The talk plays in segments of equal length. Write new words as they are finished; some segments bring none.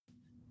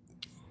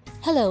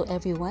Hello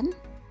everyone,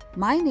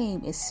 my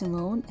name is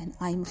Simone and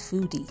I'm a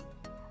foodie.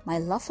 My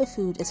love for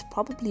food is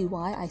probably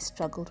why I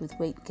struggled with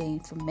weight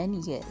gain for many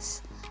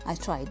years. I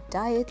tried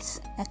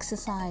diets,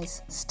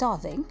 exercise,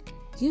 starving,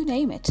 you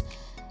name it,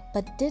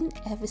 but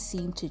didn't ever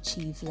seem to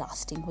achieve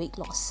lasting weight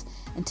loss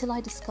until I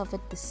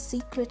discovered the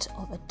secret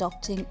of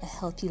adopting a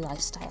healthy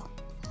lifestyle.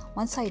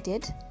 Once I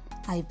did,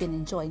 I've been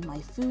enjoying my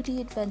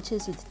foodie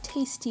adventures with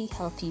tasty,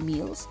 healthy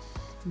meals.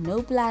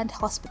 No bland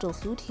hospital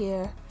food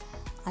here.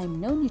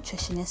 I'm no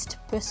nutritionist,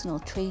 personal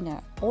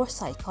trainer, or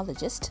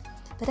psychologist,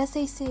 but as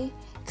they say,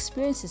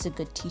 experience is a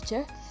good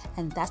teacher,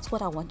 and that's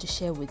what I want to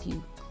share with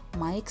you,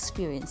 my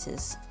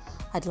experiences.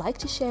 I'd like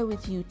to share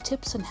with you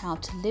tips on how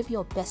to live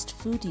your best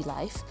foodie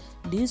life,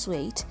 lose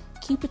weight,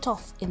 keep it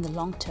off in the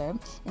long term,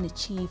 and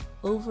achieve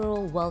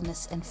overall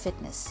wellness and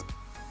fitness.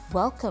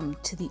 Welcome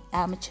to the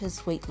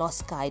Amateur's Weight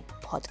Loss Guide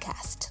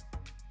podcast.